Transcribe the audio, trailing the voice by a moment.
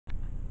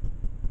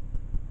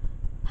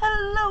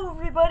Hello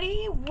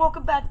everybody,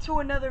 welcome back to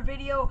another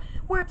video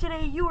where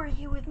today you are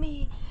here with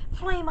me,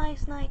 Flame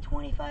Ice Knight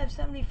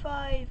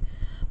 2575,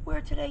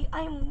 where today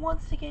I am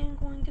once again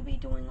going to be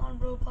doing on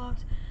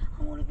Roblox.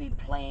 I'm going to be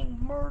playing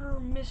Murder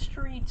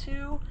Mystery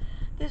 2.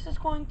 This is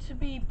going to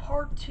be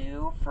part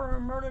 2 for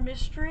Murder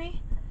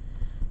Mystery,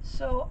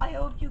 so I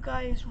hope you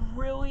guys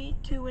really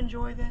do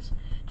enjoy this.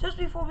 Just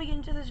before we get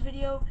into this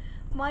video,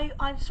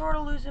 I'm sort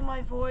of losing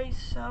my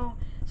voice, so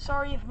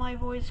sorry if my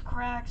voice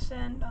cracks,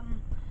 and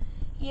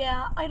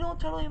yeah, I don't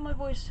totally have my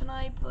voice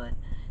tonight, but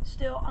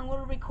still, I'm going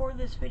to record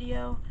this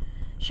video.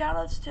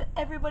 Shoutouts to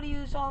everybody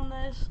who's on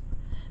this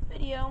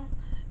video.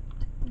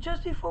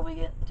 Just before we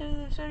get to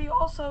this video,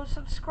 also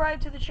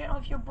subscribe to the channel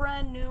if you're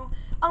brand new.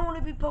 I'm going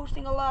to be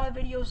posting a lot of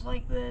videos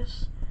like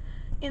this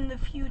in the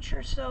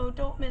future, so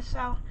don't miss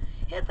out.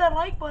 Hit that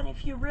like button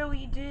if you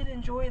really did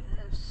enjoy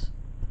this.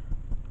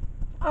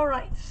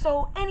 Alright,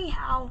 so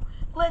anyhow,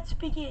 let's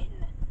begin.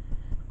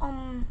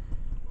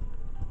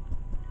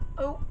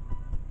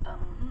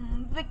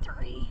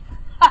 Victory.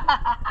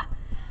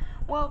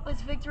 Well,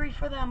 it's victory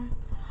for them.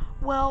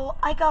 Well,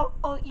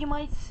 you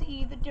might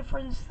see the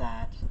difference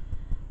that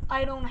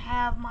I don't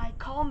have my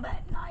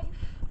combat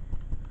knife.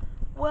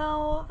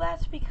 Well,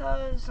 that's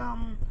because,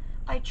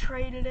 I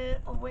traded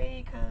it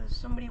away because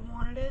somebody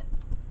wanted it.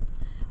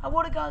 I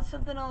would have got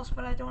something else,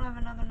 but I don't have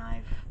another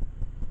knife.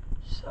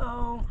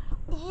 So,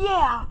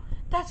 yeah,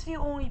 that's the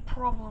only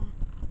problem.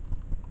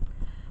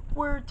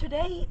 Where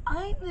today,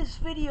 in this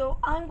video,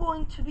 I'm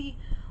going to be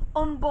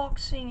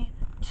unboxing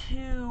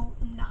 2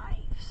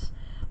 knives.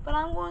 But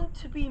I'm going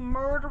to be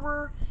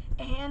murderer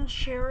and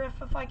sheriff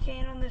if I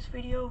can in this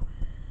video.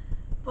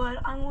 But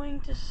I'm going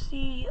to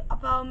see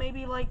about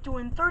maybe like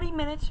doing 30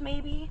 minutes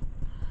maybe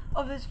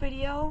of this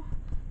video.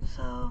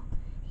 So,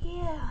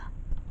 yeah.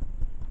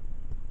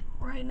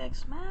 Right,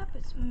 next map,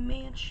 it's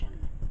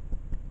mansion.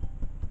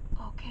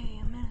 Okay,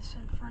 I'm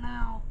innocent for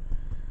now.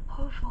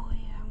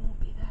 Hopefully I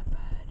won't be that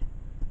bad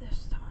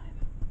this time.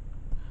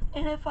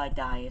 And if I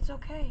die, it's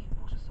okay.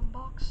 We'll just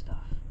unbox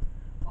stuff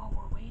while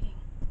we're waiting.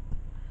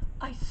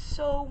 I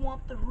so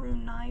want the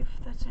rune knife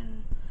that's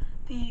in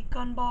the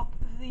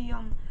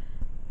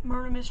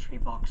Murder Mystery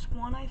Box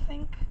 1, I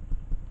think.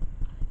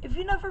 If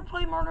you never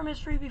played Murder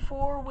Mystery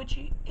before,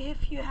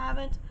 if you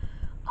haven't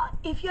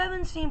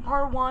seen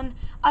part 1,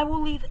 I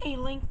will leave a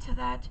link to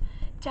that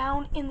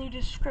down in the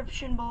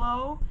description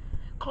below.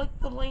 Click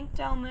the link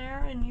down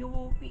there and you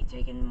will be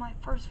taken my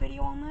first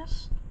video on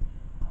this.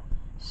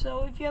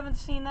 So if you haven't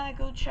seen that,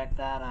 go check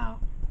that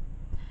out.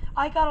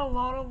 I got a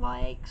lot of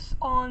likes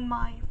on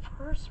my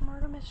first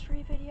Murder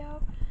Mystery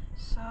video,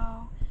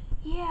 so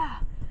yeah,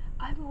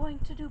 I'm going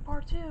to do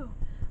part 2.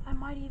 I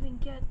might even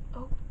get,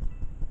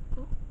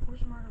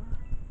 where's Murderer?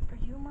 Are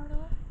you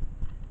Murderer?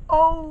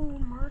 Oh,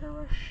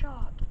 Murderer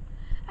shot.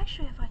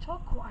 Actually, if I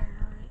talk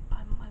quieter,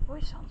 my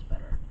voice sounds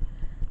better.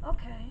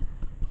 Okay.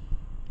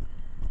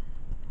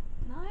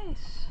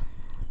 Nice.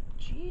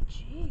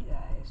 GG,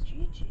 guys.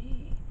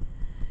 GG.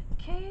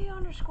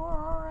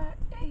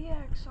 K_RAXR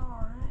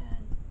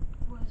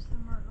was the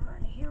murderer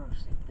and hero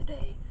saved the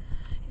day.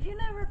 If you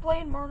never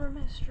played Murder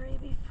Mystery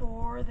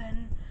before,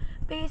 then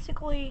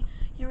basically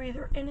you're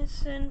either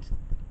innocent,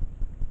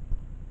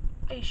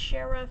 a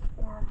sheriff,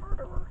 or a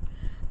murderer.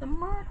 The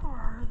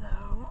murderer,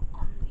 though,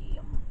 on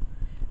the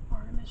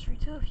Murder Mystery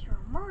 2, if you're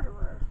a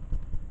murderer,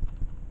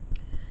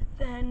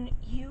 then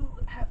you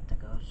have to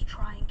go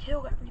try and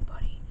kill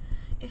everybody.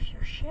 If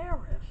you're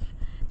sheriff,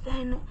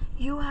 then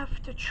you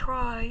have to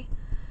try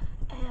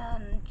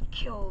and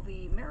kill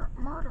the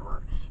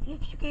murderer. And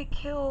if you get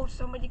killed,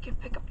 somebody can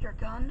pick up your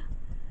gun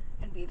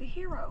and be the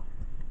hero.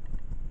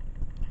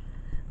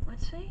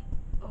 Let's see.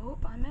 Oh,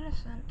 I'm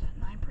innocent.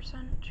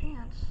 9%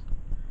 chance.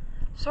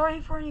 Sorry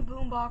for any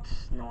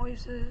boombox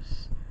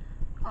noises.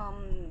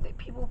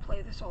 People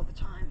play this all the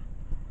time.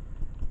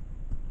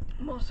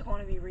 I'm also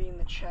going to be reading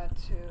the chat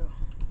too.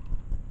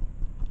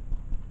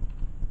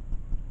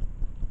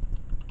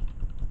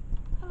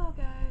 Hello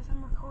guys,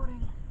 I'm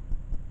recording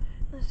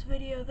this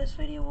video. This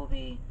video will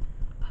be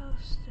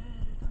posted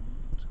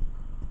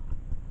tomorrow.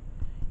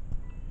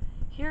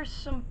 Here's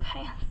some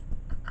pants.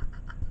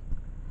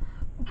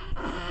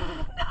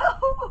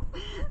 No!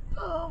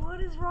 Oh,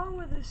 what is wrong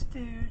with this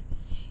dude?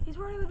 He's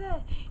running with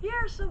that.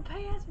 Here's some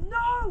pants.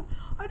 No!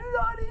 I do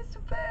not need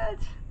some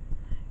pants.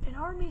 An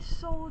army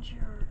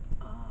soldier.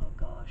 Oh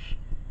gosh.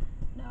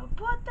 No,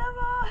 put them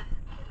on.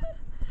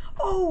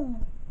 Oh!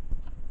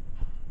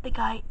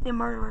 The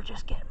murderer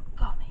just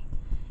got me.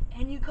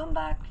 And you come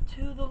back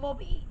to the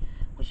lobby,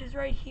 which is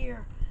right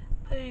here.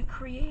 The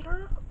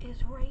creator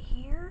is right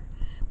here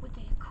with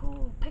the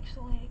cool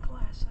pixelated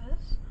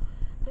glasses.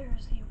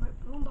 There's the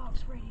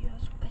boombox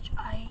radios, which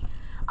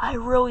I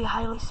really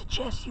highly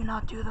suggest you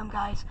not do them,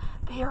 guys.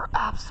 They are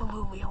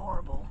absolutely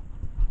horrible.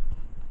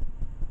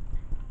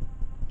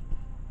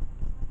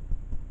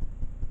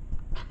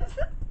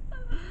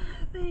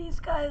 These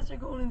guys are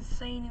going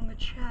insane in the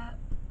chat.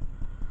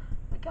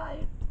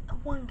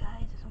 One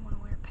guy doesn't want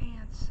to wear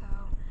pants, so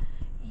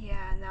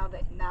yeah,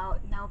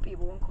 now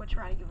people won't quit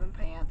trying to give him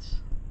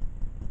pants.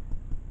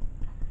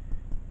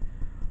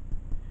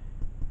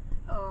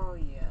 Oh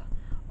yeah.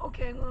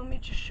 Okay, let me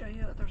just show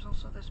you. There's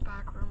also this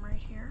back room right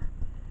here.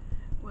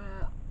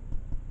 Well,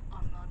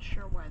 I'm not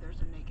sure why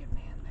there's a naked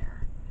man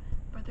there,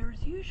 but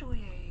there's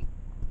usually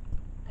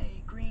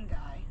a green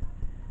guy.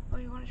 Oh,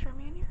 you want to try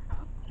me in here?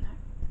 Oh, no.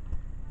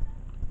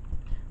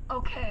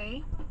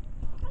 Okay.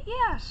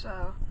 Yeah,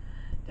 so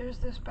there's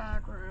this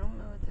back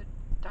room with the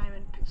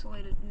diamond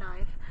pixelated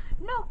knife.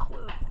 No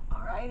clue.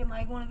 Alright, am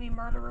I going to be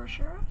murderer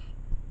sheriff?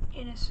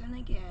 Innocent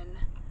again.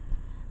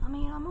 I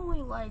mean, I'm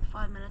only like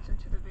 5 minutes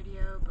into the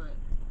video, but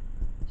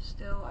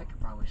still, I could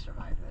probably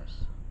survive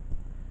this.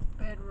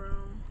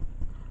 Bedroom.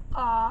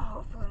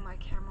 Hopefully my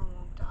camera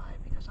won't die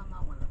because I'm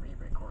not going to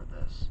re-record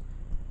this.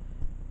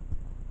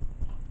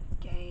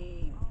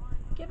 Game.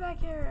 Get back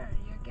here,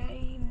 you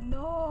game.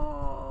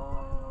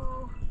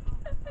 No.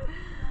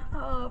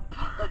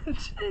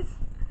 Punches.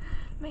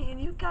 Man,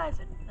 you guys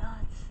are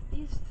nuts.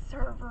 This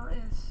server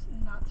is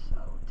nuts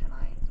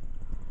tonight.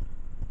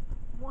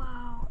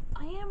 Wow.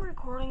 I am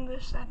recording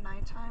this at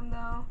nighttime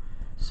though,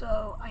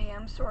 so I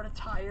am sort of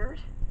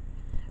tired.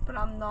 But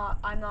I'm not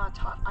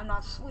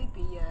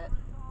sleepy yet.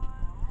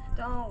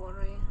 Don't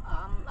worry.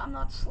 I'm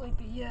not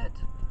sleepy yet.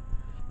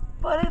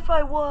 But if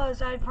I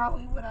was, I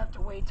probably would have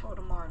to wait till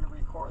tomorrow to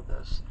record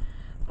this.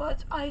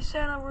 But I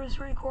said I was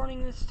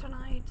recording this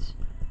tonight.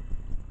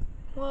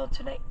 Well,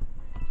 today.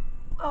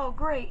 Oh,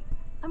 great.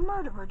 The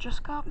murderer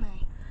just got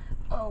me.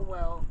 Oh,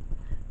 well.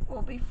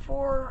 Well,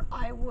 before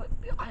I've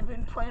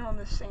been playing on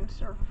the same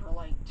server for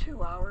like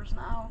 2 hours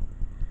now.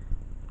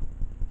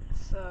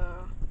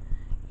 So,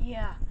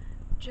 yeah.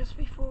 Just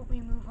before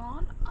we move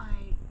on,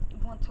 I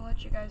want to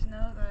let you guys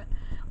know that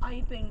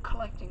I've been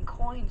collecting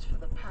coins for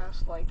the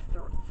past like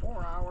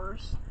 4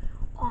 hours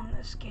on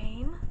this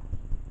game.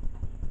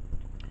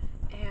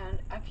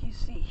 And if you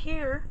see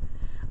here,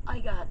 I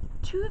got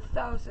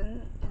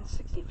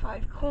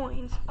 2,065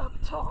 coins up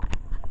top.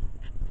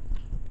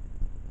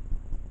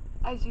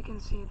 As you can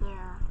see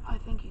there, I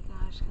think you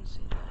guys can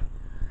see that.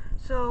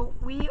 So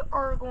we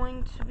are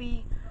going to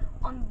be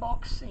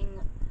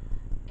unboxing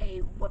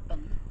a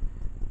weapon.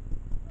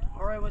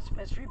 Alright, what's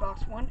mystery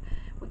box 1?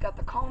 We got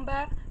the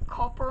combat,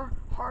 copper,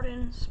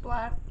 hardened,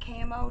 splat,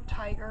 camo,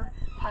 tiger,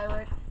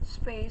 pirate,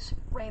 space,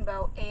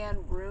 rainbow,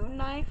 and rune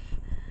knife.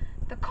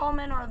 The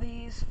common are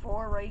these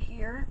 4 right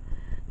here.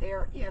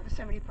 You have a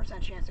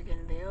 70% chance of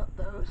getting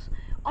those.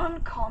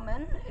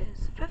 Uncommon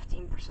is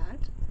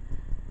 15%.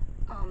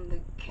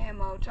 The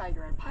camo,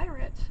 tiger, and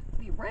pirate.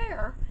 The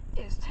rare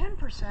is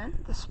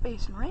 10%, the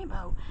space and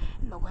rainbow,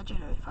 and the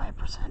legendary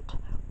 5%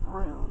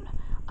 rune.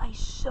 I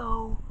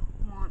so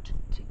want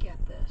to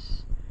get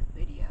this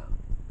video.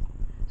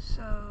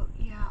 So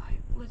yeah,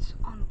 let's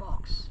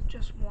unbox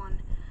just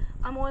one.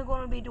 I'm only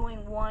going to be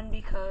doing one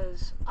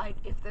because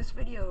if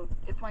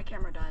my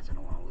camera dies, I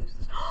don't want to lose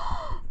this.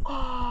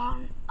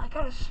 I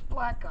got a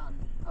splat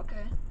gun.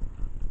 Okay.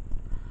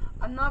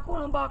 I'm not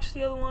going to unbox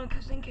the other one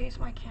because in case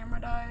my camera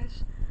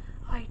dies,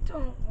 I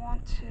don't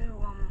want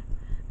to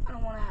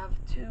have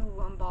 2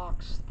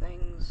 unboxed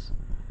things.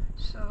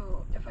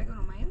 So if I go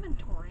to my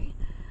inventory,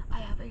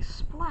 I have a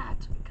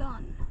splat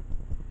gun,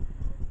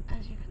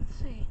 as you can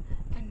see,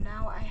 and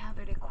now I have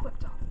it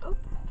equipped on.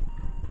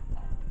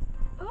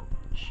 Oh,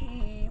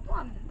 she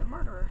won, the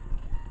murderer.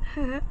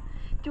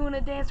 Doing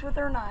a dance with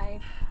her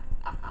knife.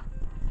 How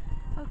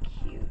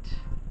cute.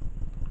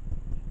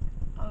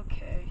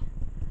 Okay.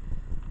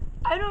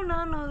 I do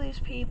not know these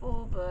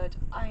people, but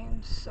I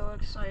am so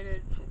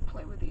excited to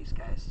play with these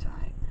guys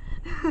tonight.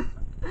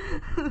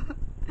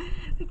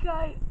 The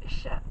guy,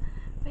 shout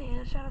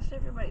out to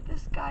everybody.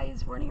 This guy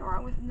is running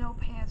around with no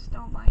pants.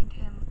 Don't mind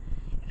him.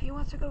 If he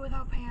wants to go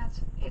without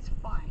pants, it's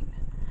fine.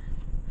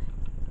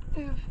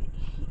 If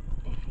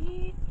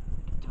he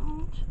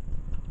don't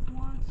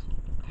want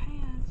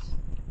pants,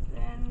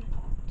 then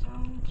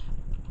don't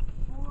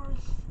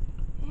force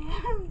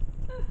him.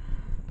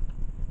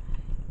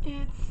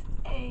 It's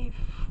a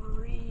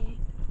free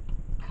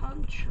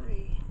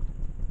country.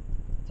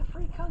 It's a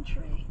free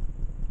country.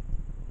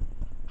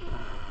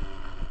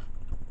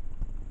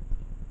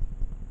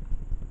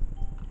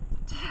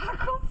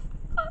 Tackles.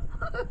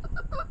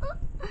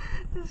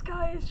 This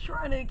guy is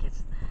trying to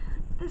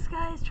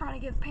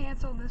get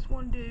pants on this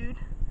one dude.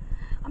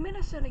 I'm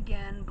innocent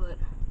again, but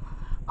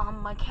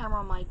my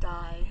camera might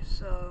die,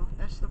 so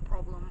that's the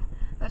problem.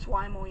 That's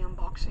why I'm only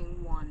unboxing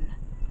one.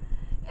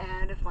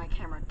 And if my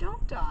camera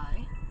don't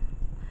die,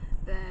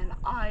 then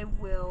I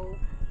will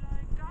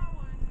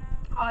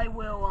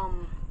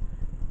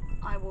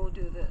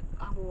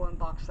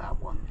unbox that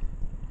one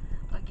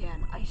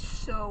again. I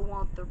so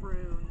want the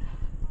rune.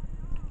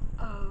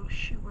 Oh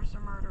shoot, where's the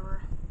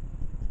murderer?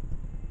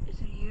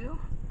 Is it you?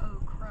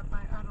 Oh crap,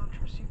 I don't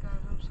trust you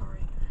guys, I'm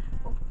sorry.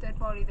 Oh, dead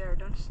body there,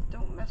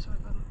 don't mess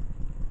with him.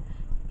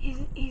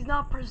 He's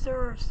not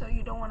preserved, so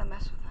you don't want to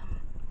mess with him.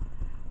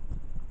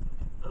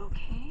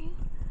 Okay.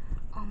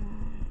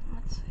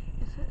 Let's see,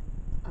 is it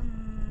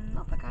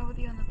not the guy with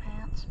the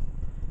underpants?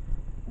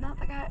 Not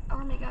the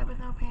army guy with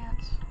no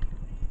pants.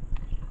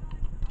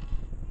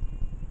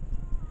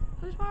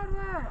 Who's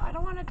murderer? I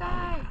don't want to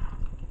die.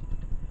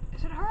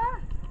 Is it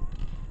her?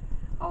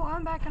 Oh,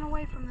 I'm backing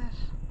away from this.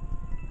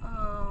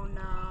 Oh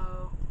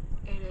no,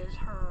 it is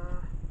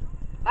her.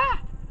 Ah!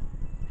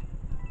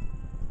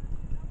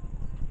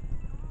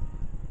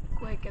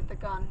 Quick, get the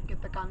gun,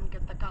 get the gun,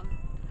 get the gun.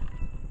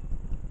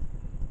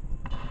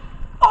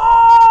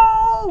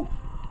 Oh!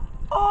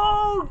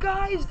 Oh,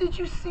 guys, did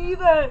you see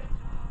that?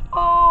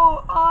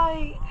 Oh,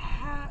 I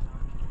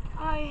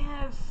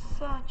have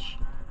such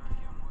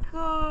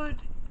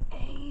good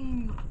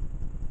aim.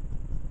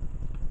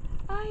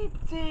 I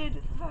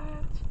did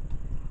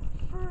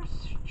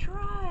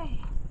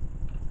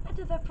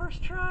that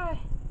first try.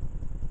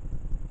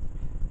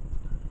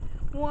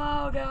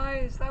 Wow,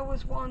 guys, that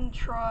was one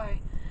try.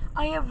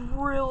 I have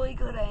really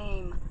good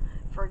aim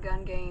for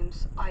gun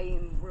games. I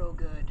am real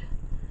good.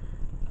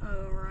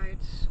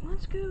 Alright,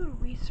 let's go to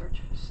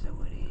research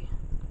facility.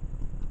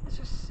 Let's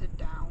just sit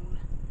down.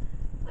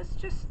 Let's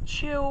just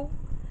chill.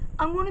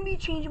 I'm going to be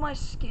changing my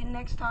skin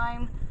next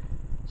time,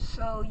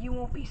 so you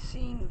won't be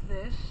seeing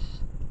this.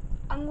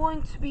 I'm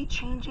going to be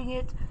changing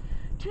it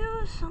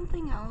to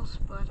something else,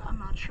 but I'm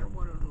not sure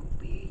what it'll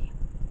be.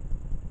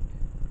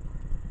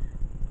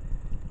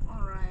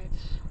 Alright.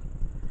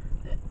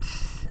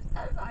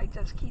 I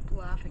just keep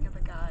laughing at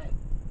the guy.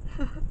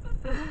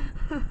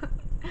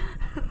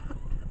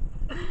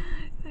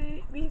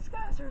 These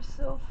guys are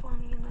so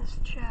funny in this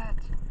chat.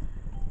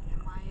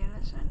 Am I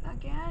innocent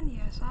again?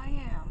 Yes, I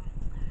am.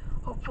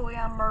 Hopefully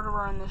I'm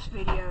murderer in this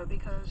video,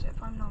 because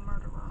if I'm no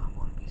murderer, I'm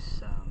going to be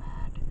so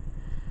mad.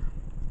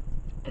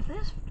 If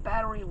this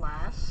battery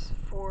lasts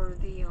for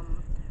the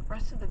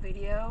rest of the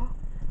video,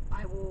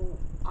 I will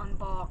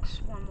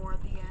unbox one more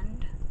at the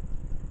end.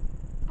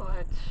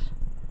 But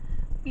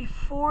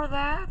before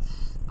that,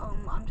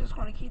 I'm just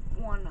going to keep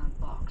one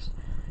unboxed.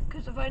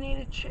 Because if I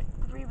need to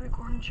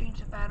re-record and change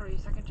the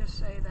batteries, I can just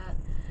say that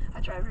I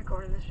tried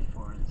recording this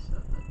before and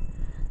stuff, but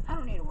I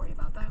don't need to worry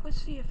about that.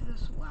 Let's see if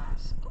this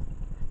lasts. Oh,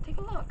 take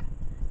a look.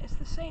 It's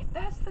the same.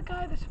 That's the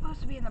guy that's supposed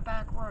to be in the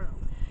back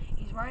room.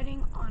 He's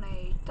riding on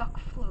a duck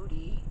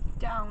floaty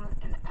down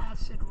an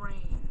acid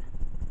rain.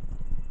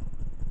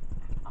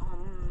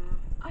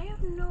 I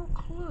have no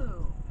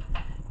clue.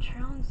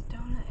 Challenge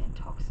donut and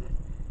toxic.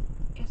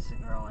 It's the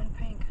girl in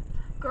pink.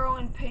 Girl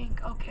in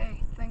pink.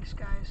 Okay, thanks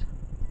guys.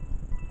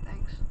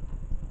 Thanks.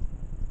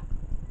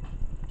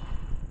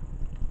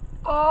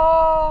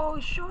 Oh,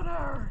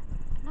 shooter.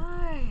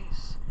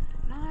 Nice.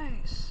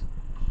 Nice.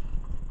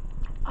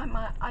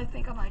 I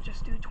think I might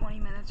just do 20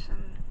 minutes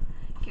and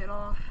get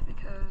off,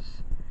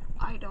 because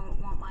I don't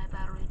want my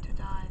battery to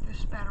die.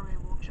 This battery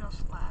will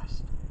just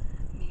last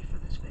me for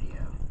this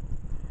video.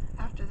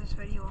 After this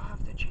video, I'll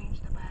have to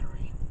change the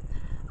battery.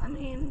 I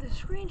mean, the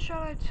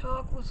screenshot I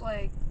took was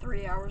like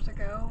 3 hours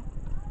ago,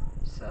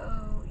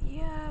 so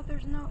yeah,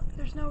 there's no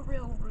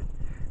real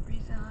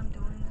reason I'm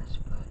doing this.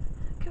 But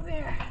come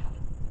here.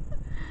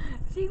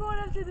 See, going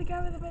up to the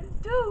guy with the bed.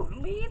 Dude,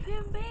 leave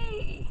him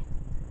be.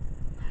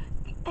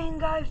 And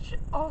guys,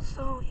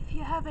 also, if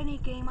you have any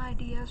game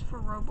ideas for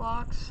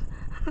Roblox,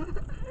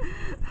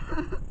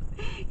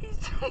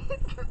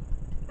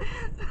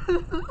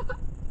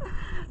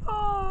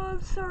 oh,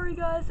 I'm sorry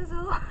guys, there's a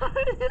lot.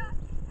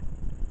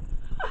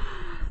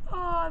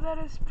 Oh, that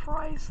is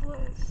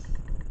priceless.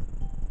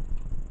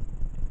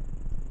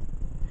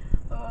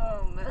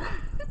 Oh man.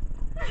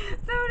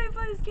 Somebody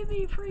please give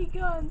me free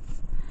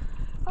guns.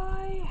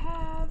 I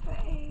have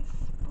a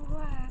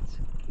splat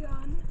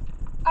gun.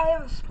 I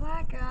have a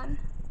splat gun.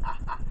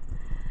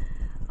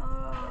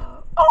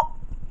 Oh!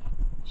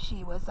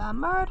 She was a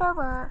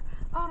murderer.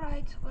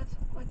 Alright, let's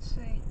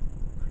see.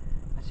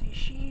 Let's see,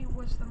 she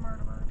was the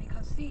murderer,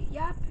 because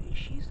yep,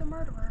 she's the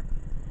murderer.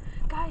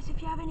 Guys,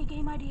 if you have any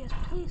game ideas,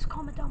 please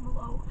comment down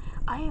below.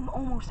 I am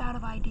almost out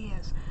of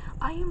ideas.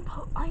 I am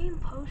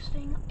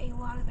posting a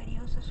lot of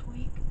videos this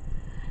week,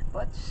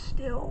 but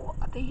still,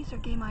 these are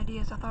game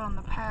ideas I thought in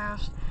the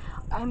past.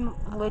 I'm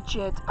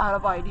legit out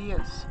of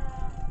ideas.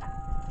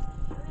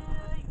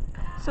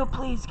 So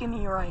please give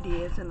me your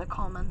ideas in the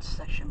comments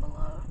section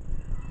below.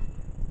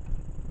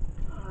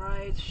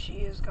 Alright,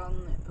 she has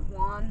gotten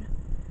 1,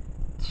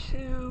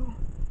 2,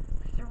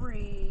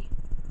 3,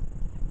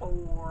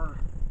 4.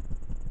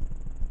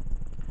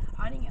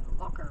 Hiding in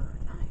a locker.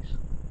 Nice.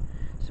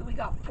 So we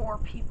got 4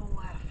 people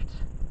left.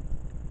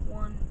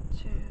 1,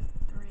 2,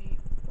 3,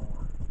 4.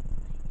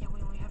 Yeah,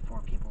 we only have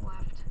 4 people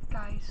left.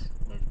 Guys,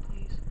 live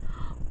please.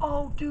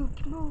 Oh,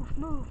 dude, move,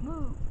 move,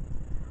 move.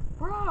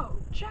 Bro,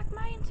 check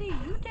my team.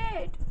 You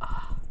dead.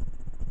 Oh.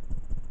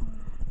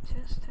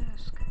 Tisk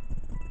tisk.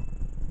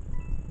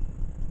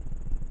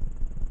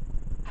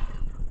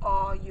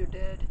 Oh, you're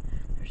dead.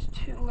 There's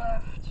 2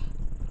 left.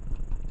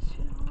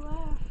 2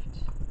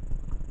 left.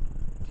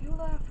 2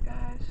 left,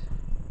 guys.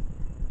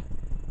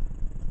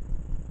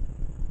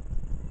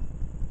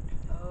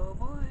 Oh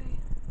boy.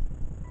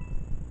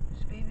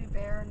 This baby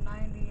bear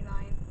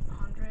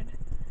 9900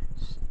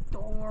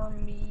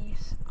 stormy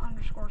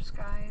 _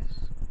 skies.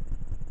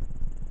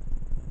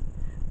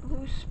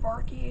 Blue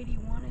Sparky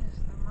 81 is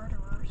the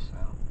murderer,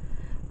 so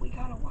we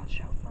gotta watch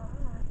out for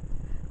her.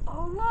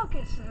 Oh look,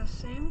 it's the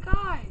same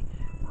guy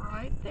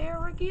right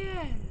there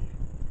again.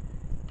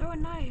 Throw a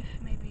knife,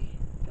 maybe.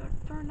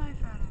 Throw a knife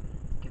at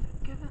him.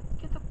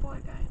 Get the boy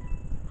guy.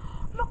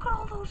 Look at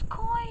all those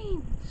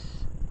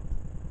coins!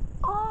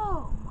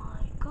 Oh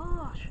my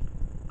gosh.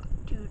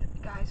 Dude,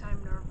 guys,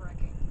 I'm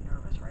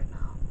nervous right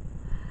now.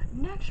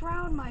 Next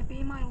round might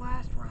be my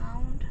last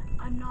round.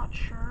 I'm not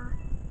sure.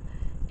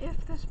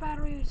 If this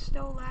battery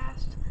still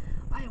lasts,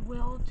 I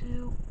will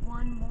do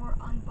one more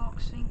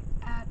unboxing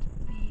at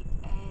the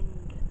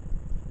end.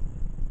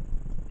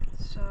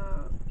 So,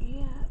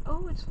 yeah.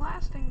 Oh, it's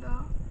lasting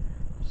though.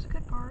 That's the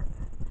good part.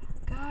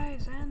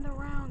 Guys, end the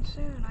round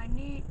soon. I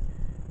need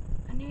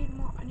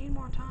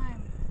more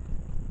time.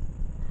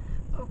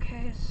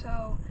 Okay,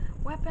 so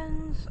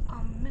weapons,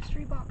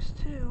 mystery box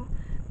 2,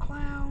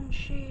 clown,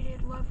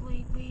 shaded,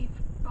 lovely, leaf,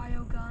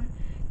 biogun,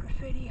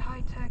 graffiti,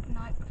 high-tech,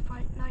 night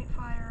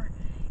fire,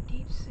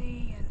 deep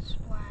sea, and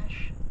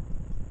splash.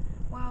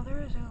 Wow,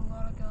 there is a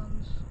lot of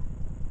guns.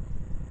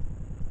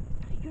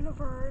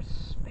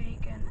 Universe,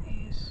 bacon,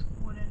 ace,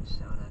 wooden,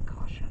 soda,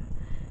 caution.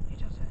 It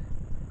doesn't.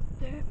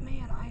 There,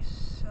 man,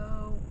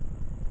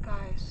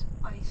 guys,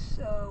 I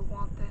so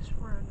want this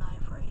rune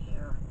knife right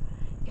here.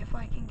 If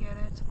I can get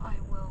it, I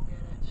will get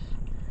it.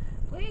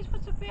 Please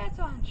put some pants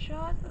on.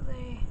 Shut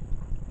the.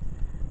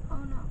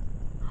 Oh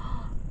no.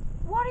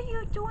 What are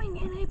you doing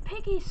in a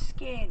piggy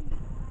skin?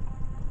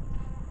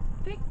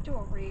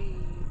 Victory.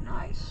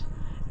 Nice.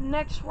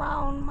 Next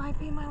round might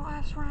be my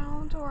last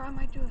round, or I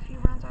might do a few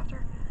rounds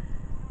after.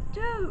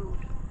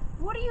 Dude,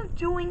 what are you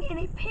doing in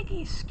a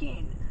piggy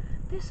skin?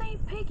 This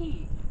ain't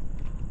Piggy.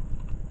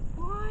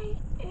 Why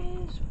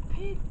is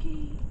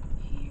Piggy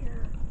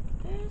here?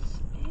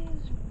 This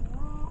is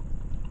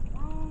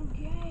wrong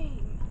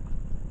game.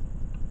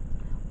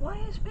 Why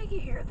is Piggy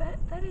here?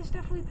 That is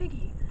definitely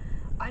Piggy.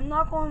 I'm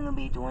not going to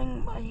be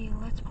doing a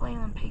Let's Play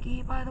on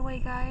Piggy, by the way,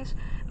 guys,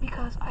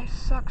 because I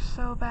suck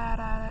so bad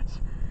at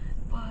it.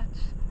 But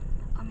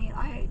I mean,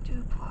 I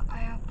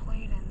have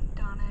played and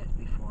done it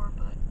before,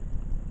 but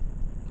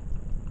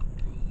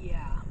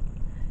yeah,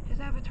 his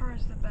avatar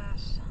is the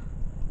best.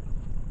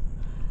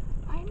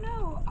 I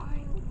know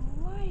I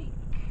like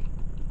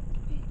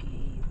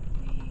Piggy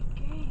the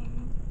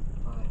game,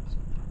 but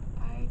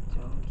I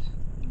don't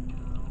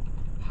know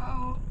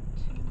how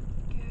to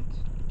get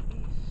a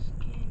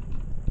skin.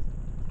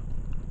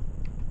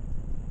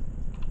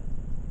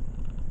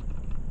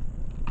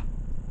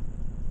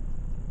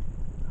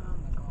 Oh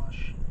my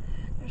gosh.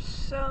 There's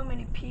so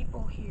many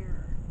people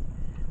here.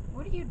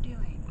 What are you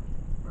doing,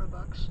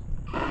 Robux?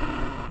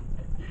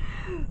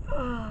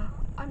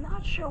 I'm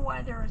not sure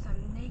why there is a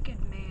naked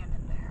man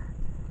in there.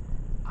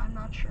 I'm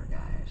not sure,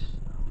 guys.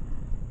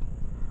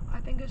 I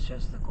think it's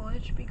just the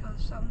glitch because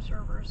some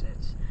servers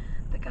it's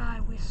the guy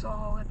we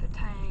saw at the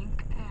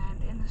tank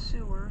and in the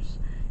sewers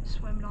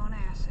swimming on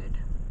acid.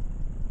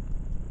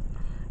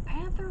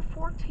 Panther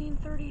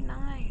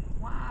 1439.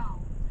 Wow.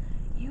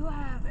 You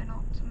have an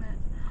ultimate.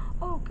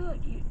 Oh,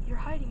 good. You're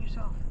hiding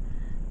yourself.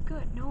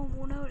 Good. No one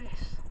will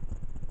notice.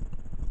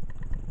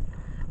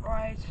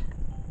 Right.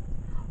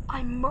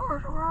 I'm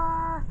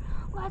murderer.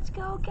 Let's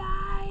go,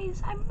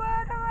 guys. I'm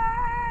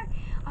murderer.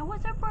 I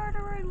was a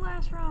murderer in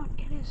last round.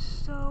 It is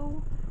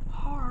so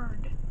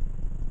hard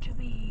to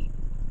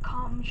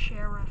become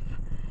sheriff.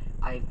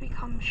 I've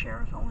become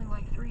sheriff only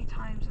like 3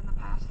 times in the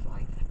past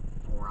like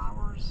 4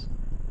 hours.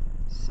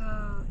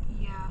 So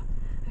yeah,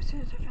 as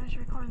soon as I finish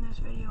recording this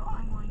video,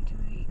 I'm going to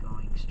be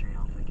going straight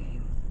off the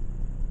game.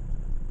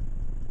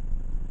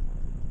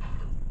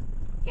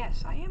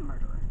 Yes, I am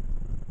murderer.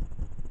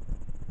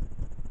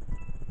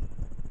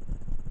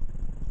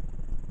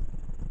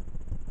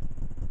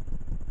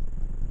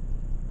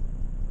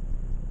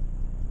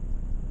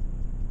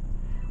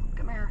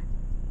 Come here.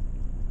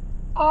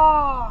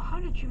 Oh, how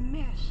did you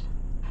miss?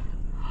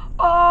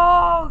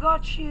 Oh,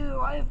 got you.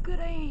 I have good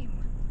aim.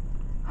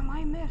 I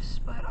might miss,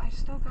 but I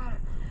still got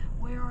it.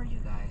 Where are you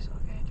guys?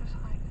 Okay, just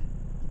hide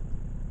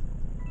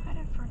it. Hide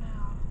it for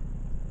now.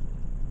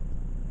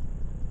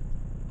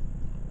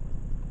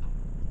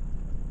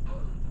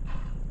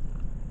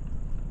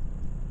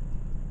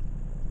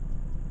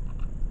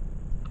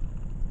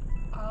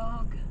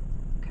 Ugh.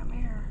 Come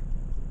here.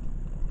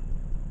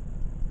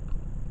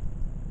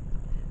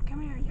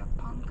 Come here, you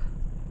punk.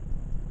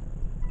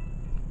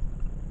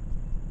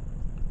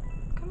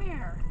 Come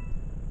here.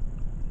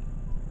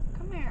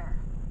 Come here.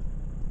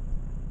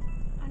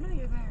 I know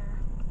you're there.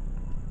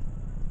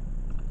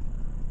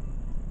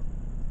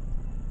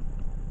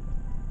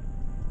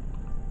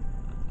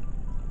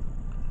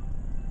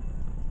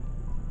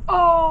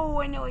 Oh,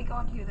 I know he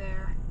got you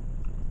there.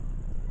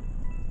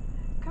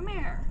 Come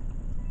here.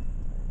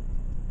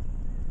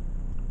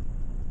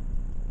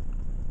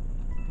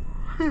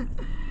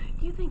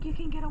 You think you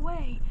can get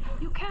away?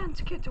 You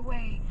can't get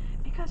away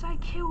because I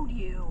killed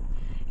you.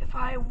 If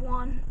I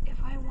won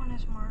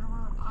as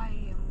murderer, I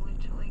am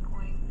literally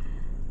going.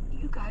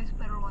 You guys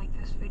better like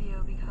this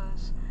video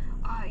because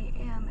I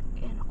am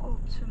an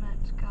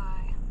ultimate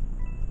guy.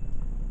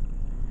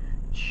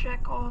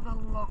 Check all the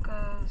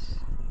lockers.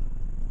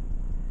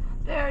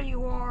 There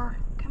you are.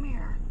 Come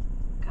here.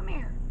 Come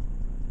here.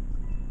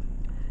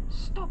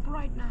 Stop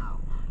right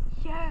now.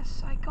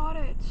 Yes, I got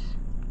it.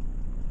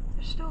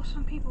 There's still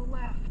some people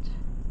left.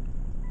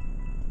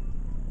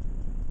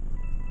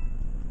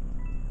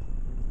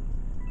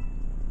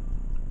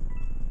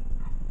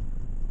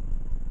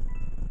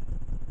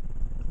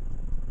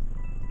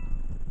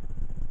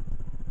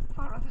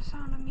 Follow the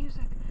sound of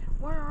music.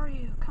 Where are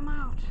you? Come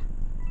out.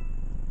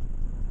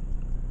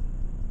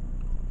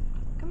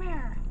 Come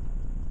here.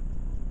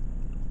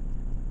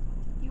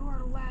 You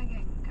are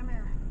lagging. Come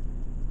here.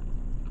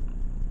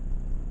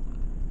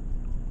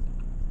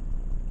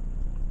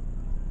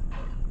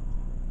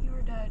 You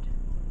are dead.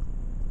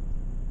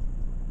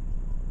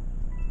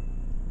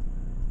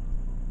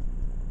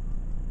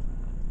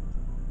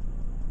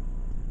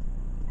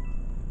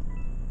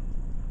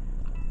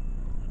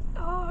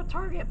 Oh,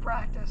 target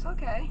practice.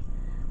 Okay.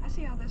 I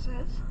see how this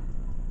is.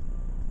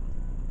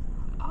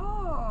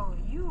 Oh,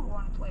 you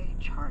want to play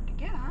hard to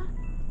get, huh?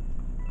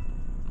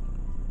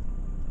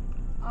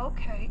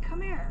 Okay,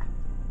 come here.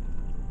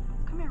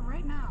 Come here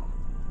right now.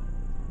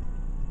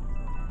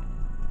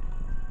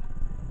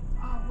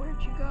 Oh,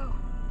 where'd you go?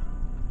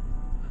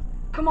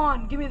 Come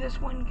on, give me this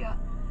one gun.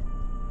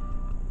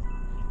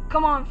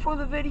 Come on, for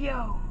the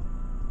video.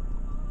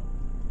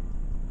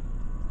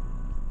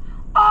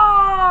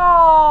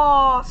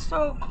 Oh,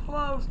 so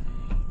close.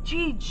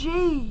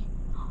 GG.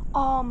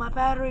 Oh, my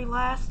battery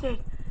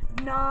lasted.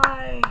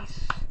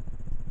 Nice.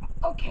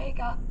 Okay,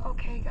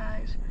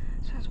 guys.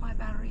 Since my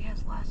battery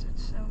has lasted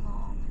so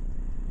long,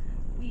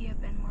 we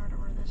have been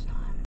murderer this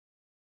time.